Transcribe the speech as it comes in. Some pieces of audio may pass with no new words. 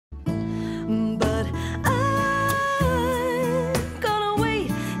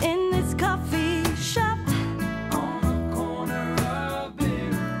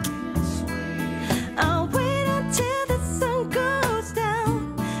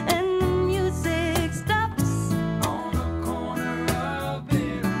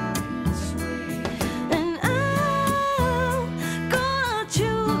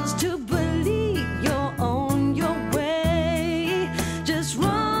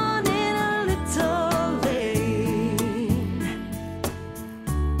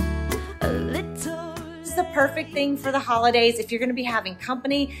perfect thing for the holidays. If you're gonna be having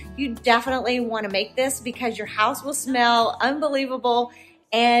company, you definitely wanna make this because your house will smell unbelievable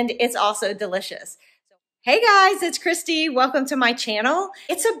and it's also delicious. Hey guys, it's Kristi. Welcome to my channel.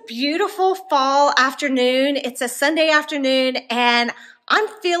 It's a beautiful fall afternoon. It's a Sunday afternoon and I'm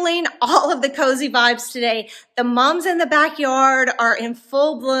feeling all of the cozy vibes today. The mums in the backyard are in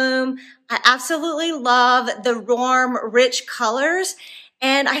full bloom. I absolutely love the warm, rich colors.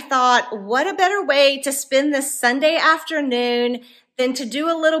 And I thought, what a better way to spend this Sunday afternoon than to do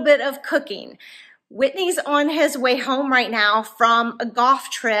a little bit of cooking. Whitney's on his way home right now from a golf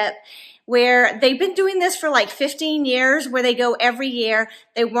trip where they've been doing this for like 15 years, where they go every year.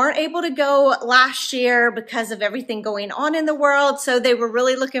 They weren't able to go last year because of everything going on in the world, so they were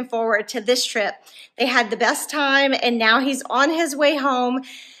really looking forward to this trip. They had the best time, and now he's on his way home.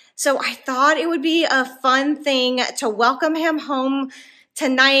 So I thought it would be a fun thing to welcome him home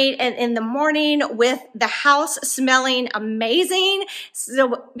tonight and in the morning with the house smelling amazing. So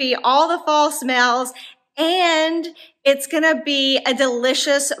it'll be all the fall smells. And it's gonna be a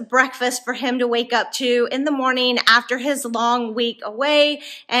delicious breakfast for him to wake up to in the morning after his long week away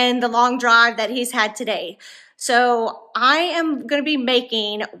and the long drive that he's had today. So I am gonna be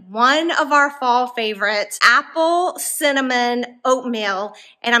making one of our fall favorites, apple cinnamon oatmeal,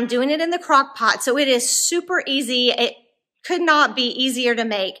 and I'm doing it in the crock pot. So it is super easy. It could not be easier to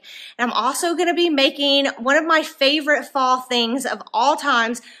make. And I'm also gonna be making one of my favorite fall things of all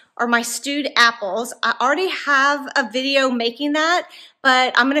times, are my stewed apples. I already have a video making that,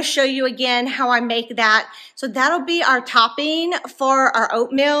 but I'm gonna show you again how I make that. So that'll be our topping for our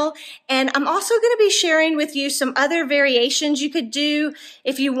oatmeal. And I'm also gonna be sharing with you some other variations you could do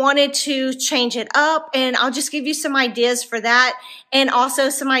if you wanted to change it up. And I'll just give you some ideas for that and also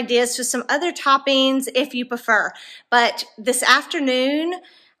some ideas for some other toppings if you prefer. But this afternoon,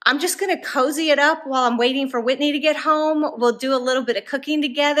 I'm just gonna cozy it up while I'm waiting for Whitney to get home. We'll do a little bit of cooking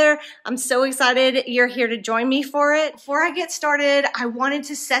together. I'm so excited you're here to join me for it. Before I get started, I wanted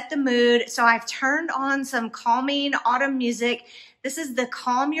to set the mood, so I've turned on some calming autumn music. This is the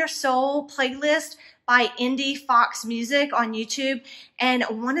Calm Your Soul playlist by Indie Fox Music on YouTube. And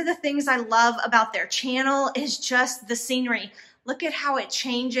one of the things I love about their channel is just the scenery. Look at how it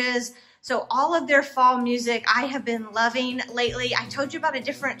changes. So all of their fall music I have been loving lately. I told you about a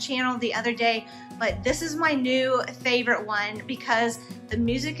different channel the other day, but this is my new favorite one because the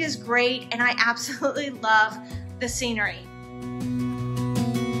music is great and I absolutely love the scenery.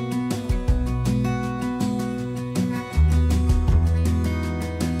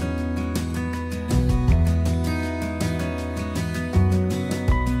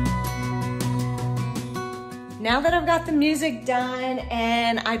 Now that I've got the music done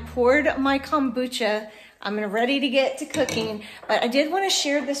and I poured my kombucha, I'm ready to get to cooking. But I did want to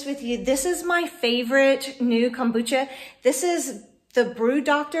share this with you. This is my favorite new kombucha. This is the Brew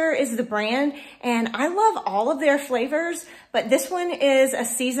Doctor is the brand, and I love all of their flavors, but this one is a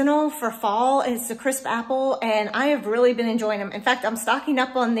seasonal for fall. It's a crisp apple, and I have really been enjoying them. In fact, I'm stocking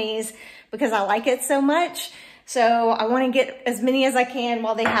up on these because I like it so much. So I want to get as many as I can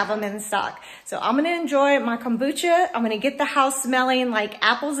while they have them in stock. So I'm going to enjoy my kombucha. I'm going to get the house smelling like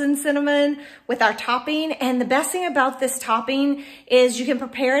apples and cinnamon with our topping. And the best thing about this topping is you can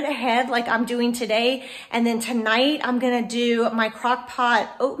prepare it ahead like I'm doing today. And then tonight I'm going to do my Crockpot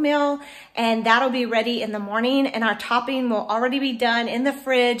Oatmeal, and that'll be ready in the morning. And our topping will already be done in the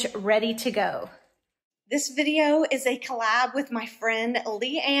fridge, ready to go. This video is a collab with my friend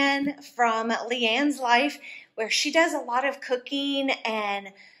Leanne from Leanne's Life, where she does a lot of cooking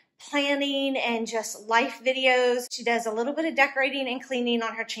and planning and just life videos. She does a little bit of decorating and cleaning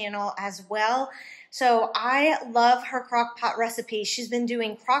on her channel as well. So I love her crockpot recipes. She's been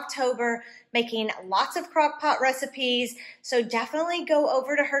doing Crocktober, making lots of crockpot recipes. So definitely go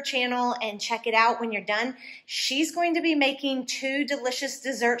over to her channel and check it out when you're done. She's going to be making 2 delicious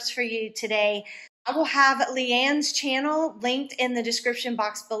desserts for you today. I will have Leanne's channel linked in the description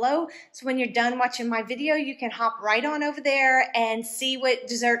box below. So when you're done watching my video, you can hop right on over there and see what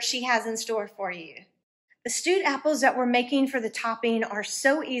dessert she has in store for you. The stewed apples that we're making for the topping are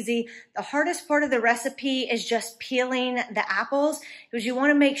so easy. The hardest part of the recipe is just peeling the apples, because you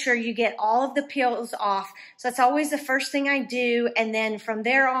want to make sure you get all of the peels off. So that's always the first thing I do. And then from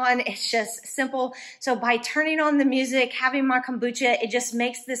there on, it's just simple. So by turning on the music, having my kombucha, it just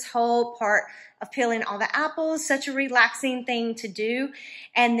makes this whole part of peeling all the apples such a relaxing thing to do.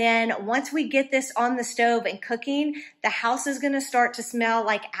 And then once we get this on the stove and cooking, the house is going to start to smell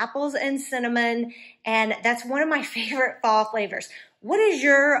like apples and cinnamon. And that's one of my favorite fall flavors. What is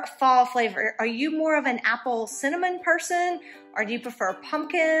your fall flavor? Are you more of an apple cinnamon person, or do you prefer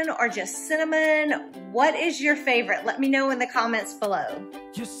pumpkin or just cinnamon? What is your favorite? Let me know in the comments below.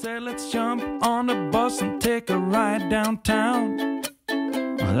 You said let's jump on the bus and take a ride downtown.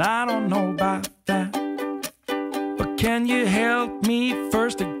 Well, I don't know about that, but can you help me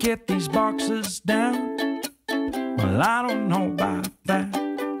first to get these boxes down? Well, I don't know about that.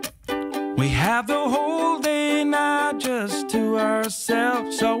 We have the whole day now just to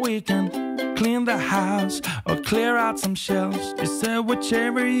ourselves, so we can clean the house or clear out some shelves. You said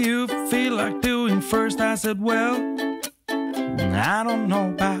whichever you feel like doing first. I said, well, I don't know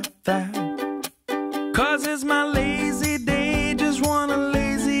about that, 'cause it's my lazy day, just wanna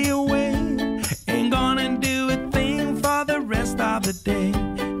lazy away. Ain't gonna do a thing for the rest of the day.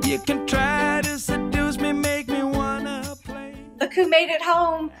 You can try to seduce me, make me wanna play. Look who made it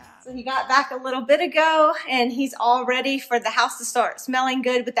home. So he got back a little bit ago, and he's all ready for the house to start smelling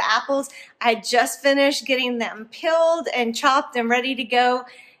good with the apples. I just finished getting them peeled and chopped and ready to go.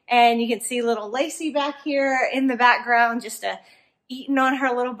 And you can see little Lacey back here in the background, just eating on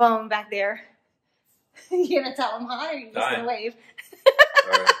her little bone back there. You gonna tell him hi, or you just gonna wave?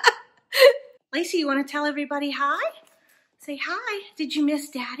 Right. Lacey, you wanna tell everybody hi? Say hi. Did you miss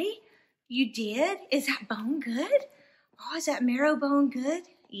Daddy? You did? Is that bone good? Oh, is that marrow bone good?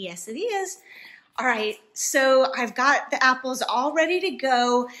 Yes, it is. All right, so I've got the apples all ready to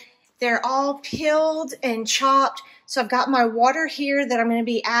go. They're all peeled and chopped. So I've got my water here that I'm gonna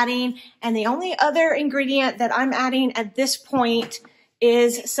be adding. And the only other ingredient that I'm adding at this point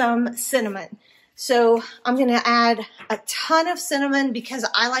is some cinnamon. So I'm gonna add a ton of cinnamon because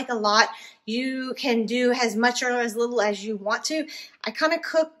I like a lot. You can do as much or as little as you want to. I kind of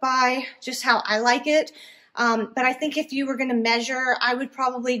cook by just how I like it. But I think if you were going to measure, I would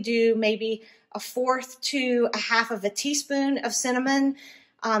probably do maybe 1/4 to 1/2 of a teaspoon of cinnamon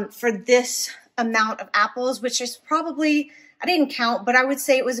for this amount of apples, which is probably, I didn't count, but I would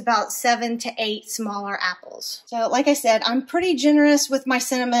say it was about 7 to 8 smaller apples. So like I said, I'm pretty generous with my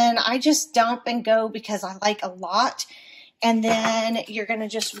cinnamon. I just dump and go because I like a lot. And then you're going to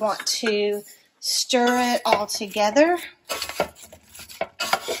just want to stir it all together.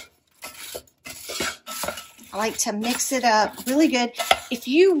 I like to mix it up really good. If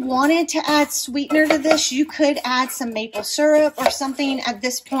you wanted to add sweetener to this, you could add some maple syrup or something at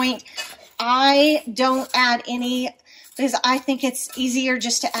this point. I don't add any because I think it's easier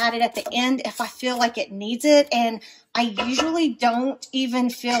just to add it at the end if I feel like it needs it. And I usually don't even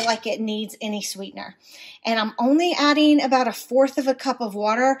feel like it needs any sweetener. And I'm only adding about 1/4 of a cup of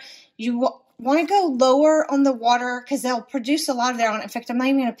water. You want to go lower on the water because they'll produce a lot of their own. In fact, I'm not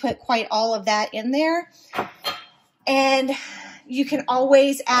even going to put quite all of that in there. And you can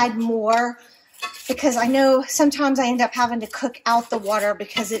always add more because I know sometimes I end up having to cook out the water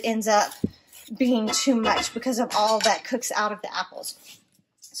because it ends up being too much because of all that cooks out of the apples.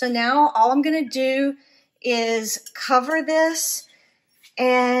 So now all I'm going to do is cover this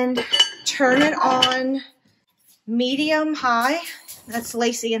and turn it on medium high. That's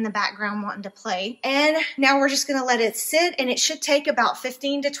Lacey in the background wanting to play. And now we're just gonna let it sit, and it should take about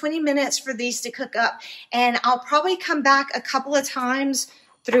 15 to 20 minutes for these to cook up. And I'll probably come back a couple of times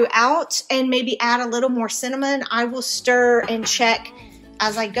throughout and maybe add a little more cinnamon. I will stir and check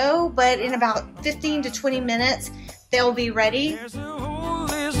as I go, but in about 15 to 20 minutes, they'll be ready. There's a whole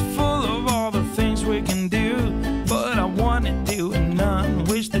list full of all the things we can do, but I want to do none.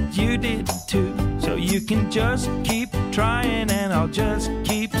 Wish that you did too. So you can just keep trying and I'll just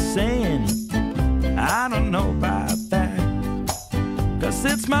keep saying I don't know about that, 'cause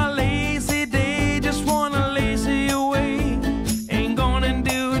it's my lazy day, just wanna lazy away. Ain't gonna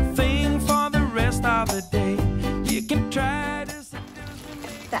do a thing for the rest of the day. You can try to seduce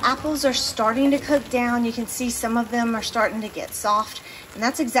me. The apples are starting to cook down. You can see some of them are starting to get soft, and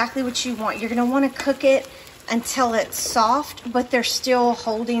that's exactly what you want. You're gonna wanna cook it until it's soft, but they're still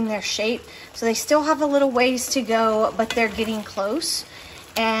holding their shape. So they still have a little ways to go, but they're getting close.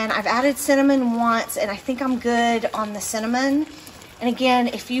 And I've added cinnamon once, and I think I'm good on the cinnamon. And again,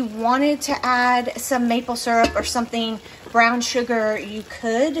 if you wanted to add some maple syrup or something, brown sugar, you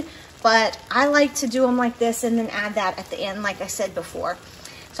could, but I like to do them like this and then add that at the end, like I said before.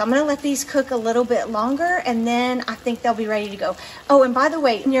 So I'm gonna let these cook a little bit longer, and then I think they'll be ready to go. Oh, and by the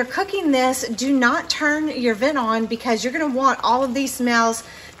way, when you're cooking this, do not turn your vent on because you're gonna want all of these smells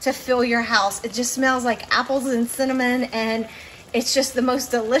to fill your house. It just smells like apples and cinnamon, and it's just the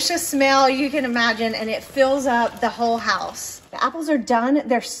most delicious smell you can imagine, and it fills up the whole house. The apples are done.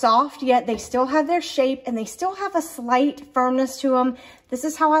 They're soft, yet they still have their shape, and they still have a slight firmness to them. This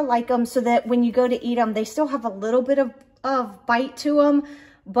is how I like them, so that when you go to eat them, they still have a little bit of of bite to them,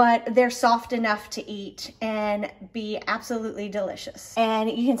 but they're soft enough to eat and be absolutely delicious. And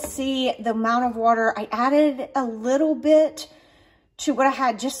you can see the amount of water. I added a little bit to what I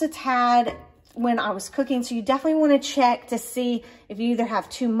had, just a tad, when I was cooking. So you definitely want to check to see if you either have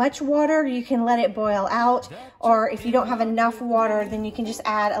too much water, you can let it boil out, or if you don't have enough water, then you can just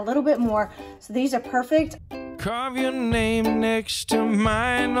add a little bit more. So these are perfect. Carve your name next to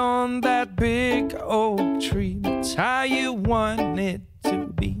mine on that big oak tree. That's how you want it to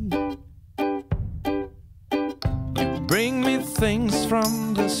be. You bring me things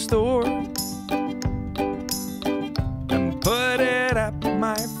from the store and put it at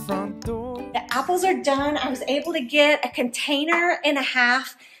my front door. The apples are done. I was able to get a container and a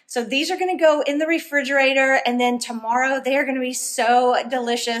half. So these are going to go in the refrigerator, and then tomorrow they are going to be so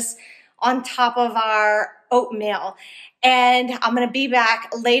delicious on top of our oatmeal. And I'm going to be back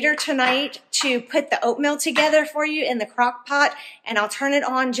later tonight to put the oatmeal together for you in the crock pot, and I'll turn it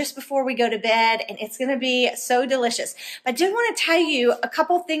on just before we go to bed, and it's going to be so delicious. But I did want to tell you a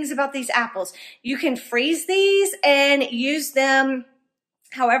couple things about these apples. You can freeze these and use them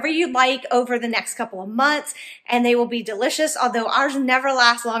however you like over the next couple of months, and they will be delicious. Although ours never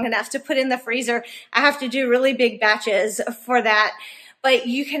last long enough to put in the freezer. I have to do really big batches for that. But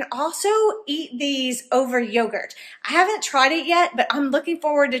you can also eat these over yogurt. I haven't tried it yet, but I'm looking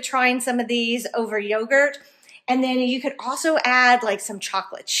forward to trying some of these over yogurt. And then you could also add like some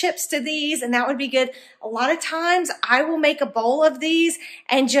chocolate chips to these, and that would be good. A lot of times I will make a bowl of these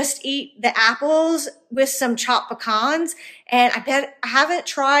and just eat the apples with some chopped pecans. And I haven't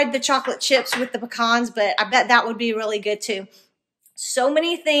tried the chocolate chips with the pecans, but I bet that would be really good too. So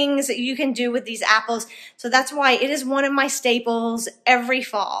many things that you can do with these apples. So that's why it is one of my staples every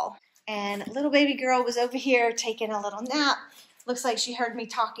fall. And little baby girl was over here taking a little nap. Looks like she heard me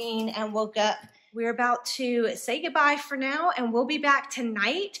talking and woke up. We're about to say goodbye for now, and we'll be back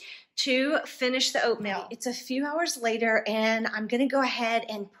tonight to finish the oatmeal. It's a few hours later, and I'm gonna go ahead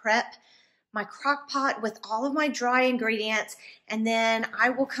and prep my crock pot with all of my dry ingredients, and then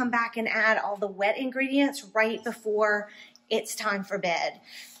I will come back and add all the wet ingredients right before it's time for bed.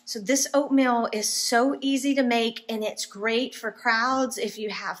 So this oatmeal is so easy to make, and it's great for crowds. If you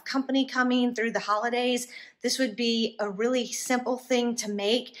have company coming through the holidays, this would be a really simple thing to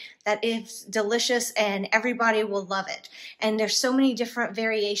make that is delicious, and everybody will love it. And there's so many different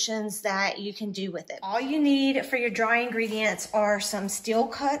variations that you can do with it. All you need for your dry ingredients are some steel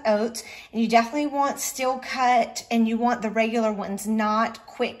cut oats, and you definitely want steel cut, and you want the regular ones, not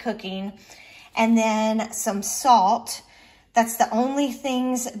quick cooking. And then some salt. That's the only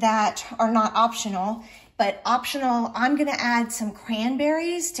things that are not optional. But optional, I'm gonna add some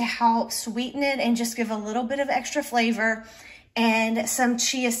cranberries to help sweeten it and just give a little bit of extra flavor, and some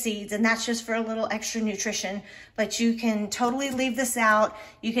chia seeds, and that's just for a little extra nutrition. But you can totally leave this out.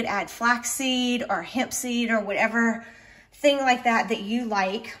 You could add flaxseed or hemp seed or whatever thing like that that you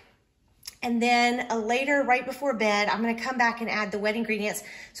like. And then later, right before bed, I'm gonna come back and add the wet ingredients.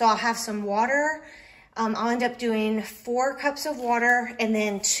 So I'll have some water. I'll end up doing 4 cups of water and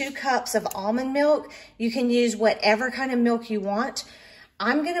then 2 cups of almond milk. You can use whatever kind of milk you want.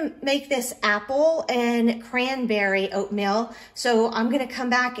 I'm gonna make this apple and cranberry oatmeal. So I'm gonna come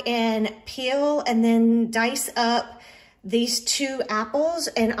back and peel and then dice up these 2 apples,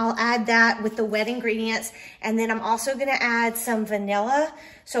 and I'll add that with the wet ingredients. And then I'm also gonna add some vanilla.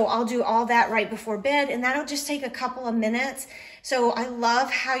 So I'll do all that right before bed, and that'll just take a couple of minutes. So I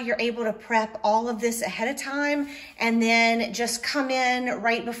love how you're able to prep all of this ahead of time and then just come in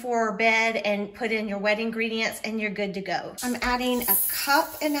right before bed and put in your wet ingredients, and you're good to go. I'm adding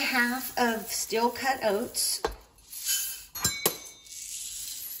 1.5 cups of steel cut oats.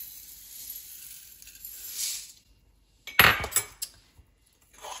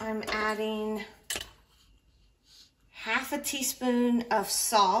 I'm adding 1/2 teaspoon of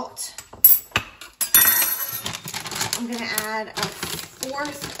salt. I'm gonna add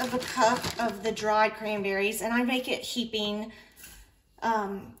 1/4 cup of the dried cranberries, and I make it heaping.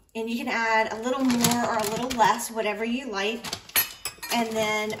 And you can add a little more or a little less, whatever you like. And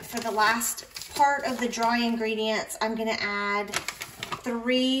then for the last part of the dry ingredients, I'm gonna add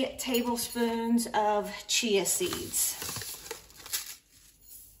 3 tablespoons of chia seeds.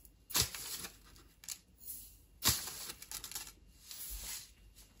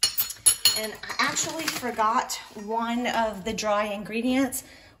 And I actually forgot one of the dry ingredients,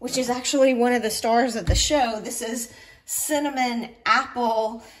 which is actually one of the stars of the show. This is cinnamon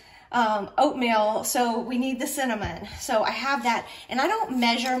apple oatmeal, so we need the cinnamon. So I have that, and I don't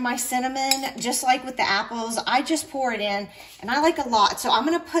measure my cinnamon just like with the apples. I just pour it in, and I like a lot. So I'm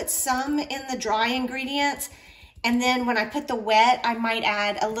gonna put some in the dry ingredients And then when I put the wet, I might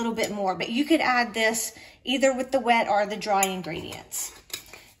add a little bit more, but you could add this either with the wet or the dry ingredients.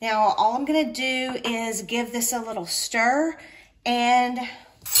 Now, all I'm gonna do is give this a little stir and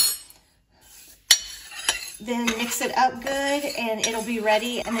then mix it up good and it'll be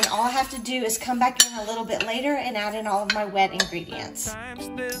ready. And then all I have to do is come back in a little bit later and add in all of my wet ingredients. Times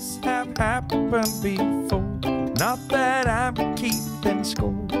this have happened before, not that I'm keeping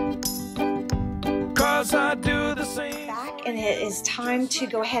score, 'cause I do the same. Back, and it is time to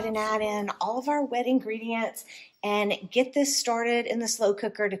go ahead and add in all of our wet ingredients and get this started in the slow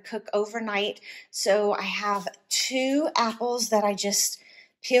cooker to cook overnight. So I have 2 apples that I just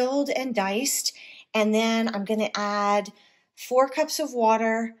peeled and diced. And then I'm going to add 4 cups of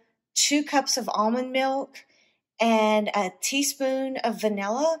water, 2 cups of almond milk, and a teaspoon of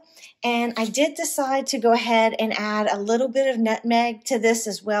vanilla. And I did decide to go ahead and add a little bit of nutmeg to this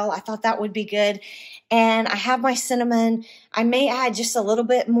as well. I thought that would be good. And I have my cinnamon. I may add just a little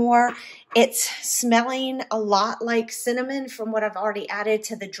bit more. It's smelling a lot like cinnamon from what I've already added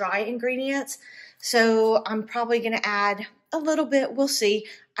to the dry ingredients. So I'm probably going to add a little bit. We'll see.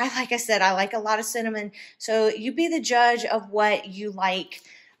 Like I said, I like a lot of cinnamon. So you be the judge of what you like,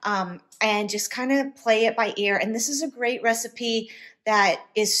 and just kind of play it by ear. And this is a great recipe that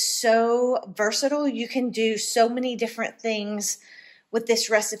is so versatile. You can do so many different things with this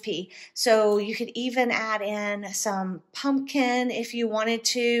recipe. So you could even add in some pumpkin if you wanted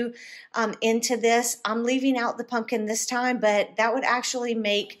to into this. I'm leaving out the pumpkin this time, but that would actually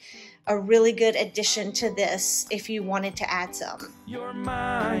make a really good addition to this if you wanted to add some. You're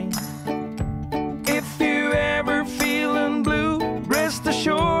mine. If you ever feeling blue, rest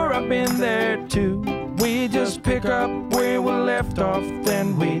assured I've been there too. We just pick up where we left off,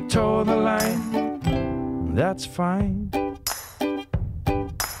 then we toe the line. That's fine.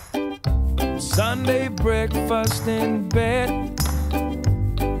 Sunday breakfast in bed,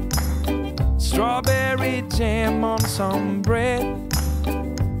 strawberry jam on some bread.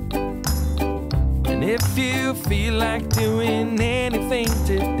 And if you feel like doing anything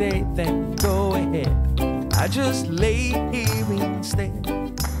today, then go ahead. I just lay here instead.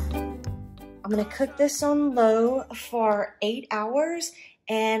 I'm gonna cook this on low for 8 hours,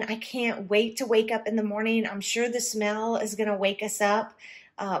 and I can't wait to wake up in the morning. I'm sure the smell is gonna wake us up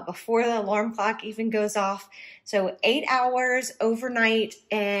before the alarm clock even goes off. So 8 hours overnight,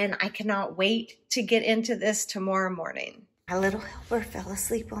 and I cannot wait to get into this tomorrow morning. My little helper fell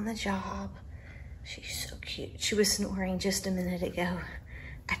asleep on the job. She's so cute. She was snoring just a minute ago.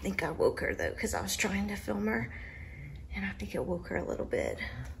 I think I woke her though, because I was trying to film her, and I think it woke her a little bit,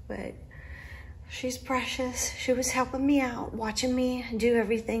 but she's precious. She was helping me out, watching me do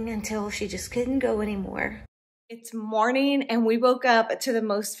everything until she just couldn't go anymore. It's morning and we woke up to the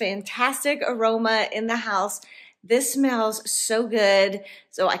most fantastic aroma in the house. This smells so good,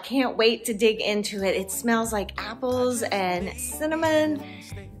 so I can't wait to dig into it. It smells like apples and cinnamon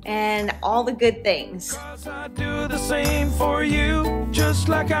and all the good things. 'Cause I do the same for you, just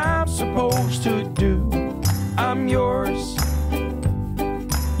like I'm supposed to do. I'm yours,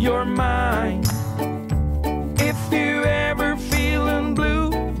 you're mine. If you ever feeling blue,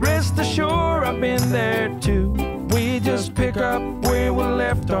 rest assured I've been there too. We just pick up where we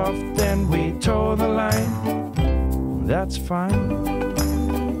left off, then we toe the line. That's fine.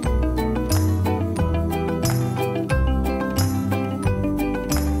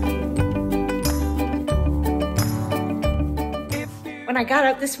 When I got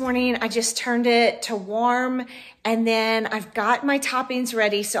up this morning, I just turned it to warm, and then I've got my toppings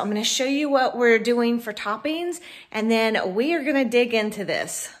ready. So I'm gonna show you what we're doing for toppings, and then we are gonna dig into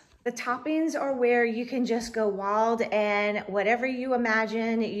this. The toppings are where you can just go wild, and whatever you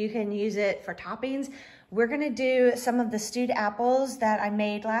imagine, you can use it for toppings. We're gonna do some of the stewed apples that I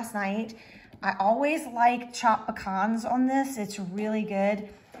made last night. I always like chopped pecans on this. It's really good.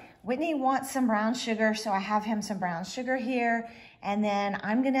 Whitney wants some brown sugar, so I have him some brown sugar here. And then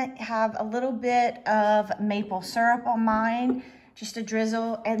I'm gonna have a little bit of maple syrup on mine, just a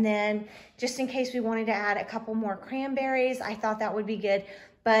drizzle. And then just in case we wanted to add a couple more cranberries, I thought that would be good.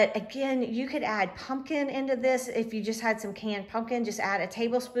 But again, you could add pumpkin into this. If you just had some canned pumpkin, just add a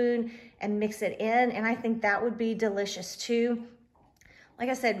tablespoon and mix it in. And I think that would be delicious too. Like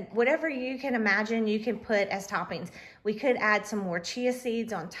I said, whatever you can imagine, you can put as toppings. We could add some more chia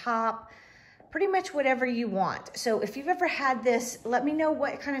seeds on top, pretty much whatever you want. So if you've ever had this, let me know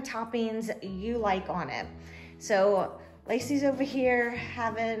what kind of toppings you like on it. So Lacey's over here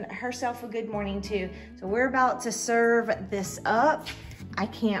having herself a good morning too. So we're about to serve this up. I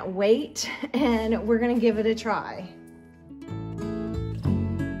can't wait, and we're gonna give it a try.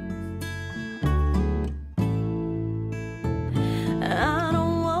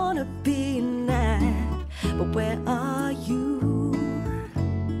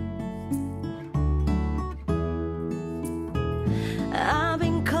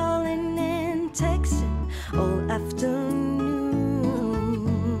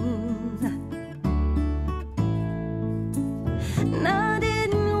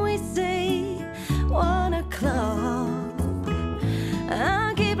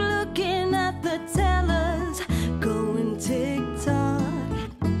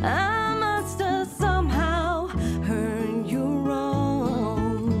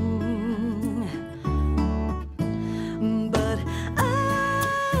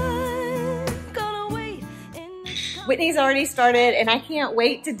 Whitney's already started and I can't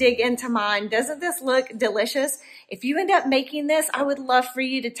wait to dig into mine. Doesn't this look delicious? If you end up making this, I would love for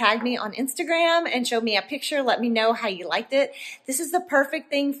you to tag me on Instagram and show me a picture. Let me know how you liked it. This is the perfect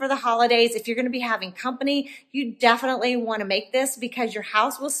thing for the holidays. If you're going to be having company, you definitely want to make this because your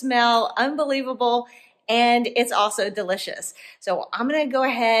house will smell unbelievable and it's also delicious. So I'm going to go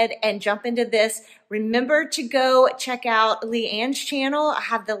ahead and jump into this. Remember to go check out Leanne's channel. I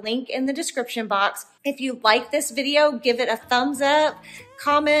have the link in the description box. If you like this video, give it a thumbs up,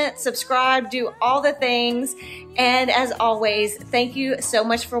 comment, subscribe, do all the things. And as always, thank you so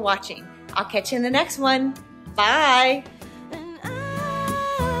much for watching. I'll catch you in the next one. Bye.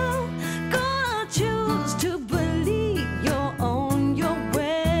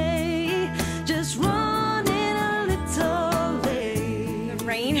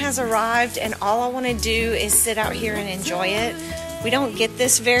 Has arrived and all I want to do is sit out here and enjoy it. We don't get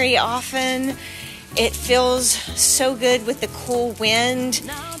this very often. It feels so good with the cool wind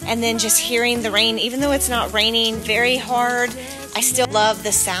and then just hearing the rain. Even though it's not raining very hard, I still love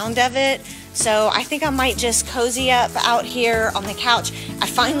the sound of it. So I think I might just cozy up out here on the couch. I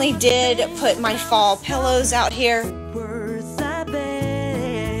finally did put my fall pillows out here.